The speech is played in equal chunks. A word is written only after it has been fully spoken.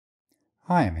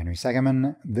Hi, I'm Henry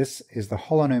Segerman. This is the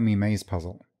holonomy maze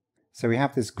puzzle. So we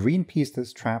have this green piece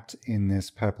that's trapped in this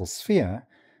purple sphere,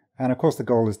 and of course the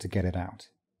goal is to get it out.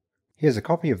 Here's a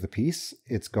copy of the piece.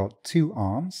 It's got 2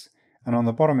 arms, and on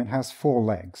the bottom it has 4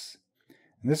 legs.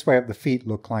 And this way up the feet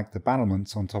look like the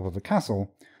battlements on top of a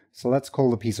castle, so let's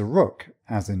call the piece a rook,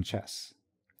 as in chess.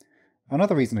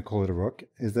 Another reason to call it a rook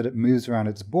is that it moves around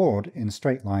its board in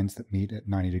straight lines that meet at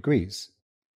 90 degrees.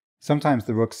 Sometimes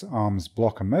the rook's arms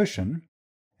block a motion,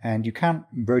 and you can't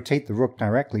rotate the rook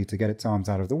directly to get its arms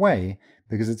out of the way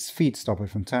because its feet stop it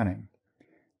from turning.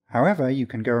 However, you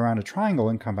can go around a triangle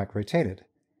and come back rotated.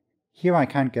 Here I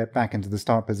can't get back into the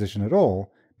start position at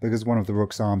all because one of the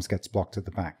rook's arms gets blocked at the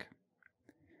back.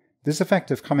 This effect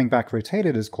of coming back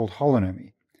rotated is called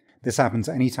holonomy. This happens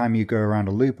anytime you go around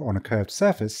a loop on a curved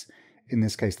surface, in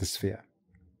this case the sphere.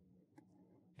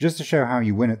 Just to show how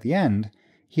you win at the end,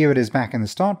 here it is back in the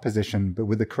start position but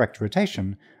with the correct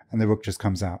rotation, and the rook just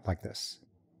comes out like this.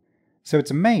 So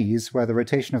it's a maze where the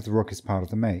rotation of the rook is part of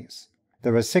the maze.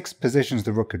 There are 6 positions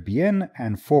the rook could be in,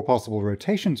 and 4 possible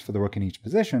rotations for the rook in each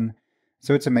position,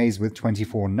 so it's a maze with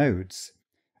 24 nodes.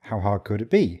 How hard could it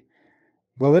be?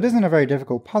 Well, it isn't a very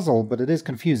difficult puzzle, but it is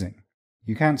confusing.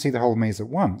 You can't see the whole maze at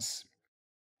once.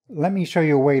 Let me show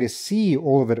you a way to see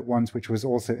all of it at once, which was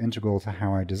also integral to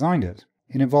how I designed it.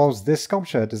 It involves this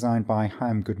sculpture designed by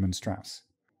Chaim Goodman-Strauss.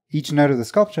 Each node of the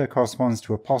sculpture corresponds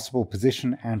to a possible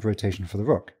position and rotation for the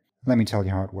rook. Let me tell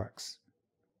you how it works.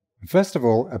 First of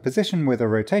all, a position with a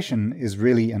rotation is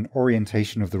really an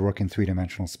orientation of the rook in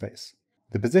 3-dimensional space.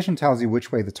 The position tells you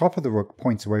which way the top of the rook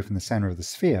points away from the center of the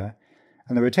sphere,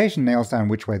 and the rotation nails down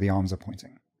which way the arms are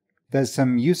pointing. There's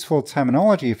some useful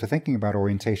terminology for thinking about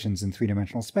orientations in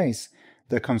 3-dimensional space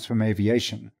that comes from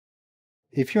aviation.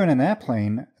 If you're in an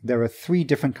airplane, there are 3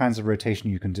 different kinds of rotation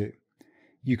you can do.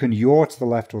 You can yaw to the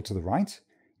left or to the right,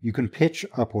 you can pitch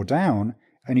up or down,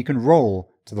 and you can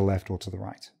roll to the left or to the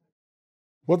right.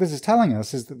 What this is telling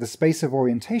us is that the space of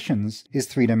orientations is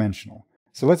 3-dimensional.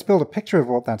 So let's build a picture of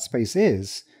what that space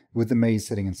is with the maze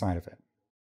sitting inside of it.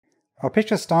 Our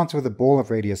picture starts with a ball of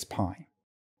radius pi.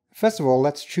 First of all,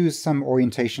 let's choose some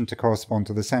orientation to correspond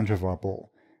to the center of our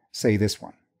ball, say this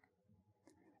one.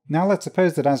 Now let's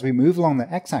suppose that as we move along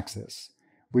the x-axis,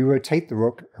 we rotate the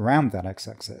rook around that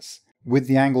x-axis, with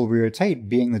the angle we rotate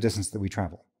being the distance that we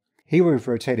travel. Here we've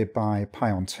rotated by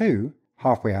pi on 2,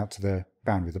 halfway out to the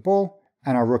boundary of the ball,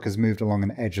 and our rook has moved along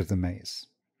an edge of the maze.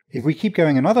 If we keep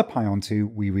going another pi on 2,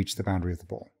 we reach the boundary of the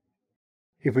ball.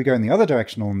 If we go in the other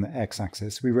direction on the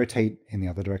x-axis, we rotate in the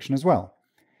other direction as well.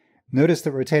 Notice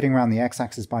that rotating around the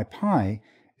x-axis by pi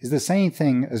is the same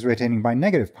thing as rotating by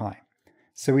negative pi,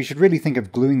 so we should really think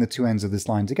of gluing the 2 ends of this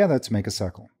line together to make a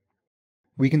circle.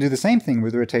 We can do the same thing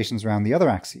with rotations around the other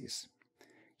axes.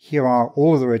 Here are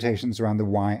all of the rotations around the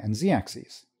y and z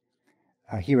axes.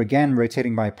 Here again,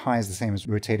 rotating by pi is the same as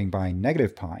rotating by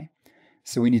negative pi,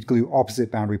 so we need to glue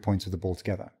opposite boundary points of the ball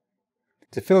together.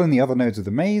 To fill in the other nodes of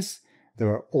the maze, there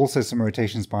are also some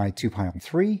rotations by 2 pi on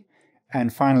 3,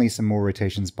 and finally some more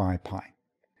rotations by pi.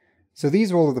 So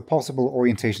these are all of the possible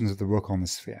orientations of the rook on the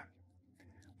sphere.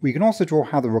 We can also draw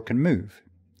how the rook can move.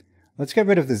 Let's get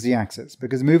rid of the z-axis,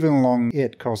 because moving along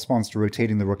it corresponds to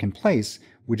rotating the rook in place,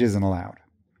 which isn't allowed.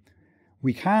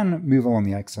 We can move along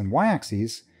the x and y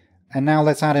axes, and now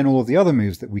let's add in all of the other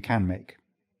moves that we can make.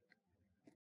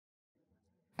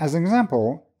 As an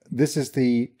example, this is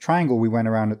the triangle we went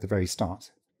around at the very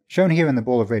start. Shown here in the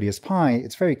ball of radius pi,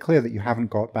 it's very clear that you haven't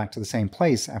got back to the same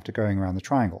place after going around the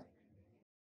triangle.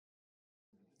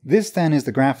 This then is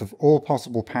the graph of all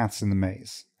possible paths in the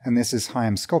maze, and this is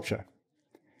Chaim's sculpture.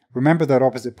 Remember that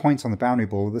opposite points on the boundary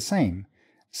ball are the same.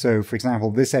 So, for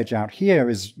example, this edge out here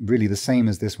is really the same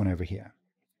as this one over here.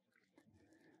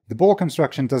 The ball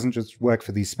construction doesn't just work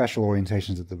for these special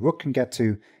orientations that the rook can get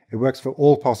to, it works for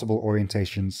all possible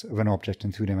orientations of an object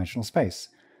in 3-dimensional space.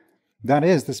 That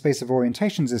is, the space of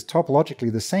orientations is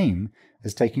topologically the same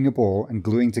as taking a ball and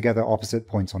gluing together opposite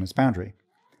points on its boundary.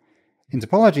 In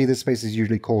topology, this space is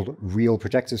usually called real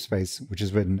projective space, which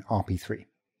is written RP3.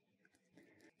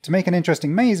 To make an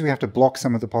interesting maze, we have to block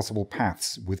some of the possible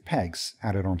paths with pegs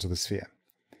added onto the sphere.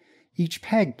 Each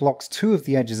peg blocks 2 of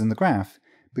the edges in the graph,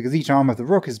 because each arm of the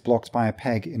rook is blocked by a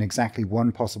peg in exactly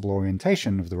one possible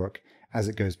orientation of the rook as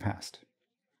it goes past.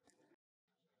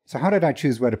 So how did I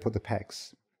choose where to put the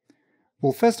pegs?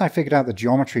 Well, first I figured out the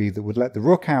geometry that would let the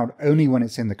rook out only when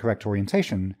it's in the correct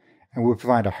orientation, and would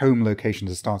provide a home location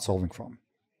to start solving from.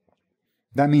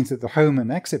 That means that the home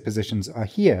and exit positions are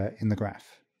here in the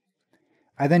graph.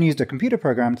 I then used a computer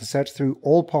program to search through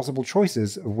all possible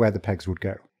choices of where the pegs would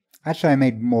go. Actually, I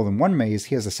made more than one maze.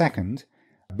 Here's a second.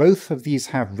 Both of these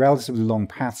have relatively long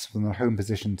paths from the home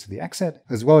position to the exit,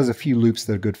 as well as a few loops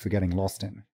that are good for getting lost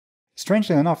in.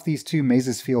 Strangely enough, these two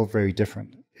mazes feel very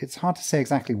different. It's hard to say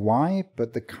exactly why,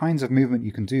 but the kinds of movement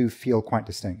you can do feel quite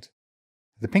distinct.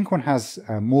 The pink one has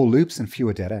more loops and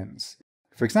fewer dead ends.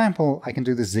 For example, I can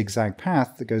do this zigzag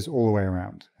path that goes all the way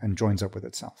around and joins up with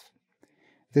itself.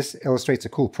 This illustrates a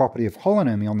cool property of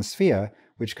holonomy on the sphere,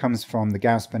 which comes from the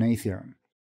Gauss-Bonnet theorem.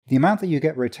 The amount that you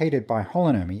get rotated by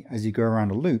holonomy as you go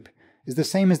around a loop is the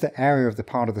same as the area of the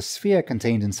part of the sphere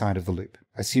contained inside of the loop,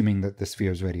 assuming that the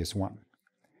sphere is radius 1.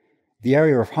 The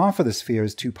area of half of the sphere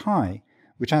is 2 pi,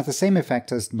 which has the same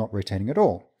effect as not rotating at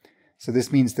all. So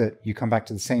this means that you come back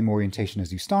to the same orientation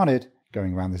as you started,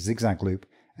 going around the zigzag loop,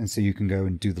 and so you can go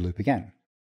and do the loop again.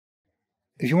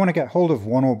 If you want to get hold of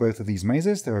one or both of these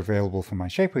mazes, they're available from my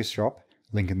Shapeways shop,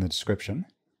 link in the description.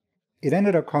 It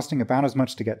ended up costing about as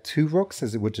much to get 2 rooks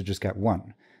as it would to just get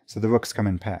 1, so the rooks come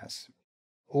in pairs.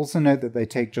 Also note that they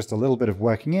take just a little bit of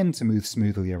working in to move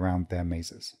smoothly around their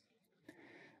mazes.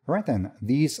 Alright then,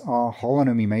 these are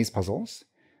holonomy maze puzzles.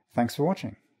 Thanks for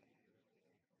watching.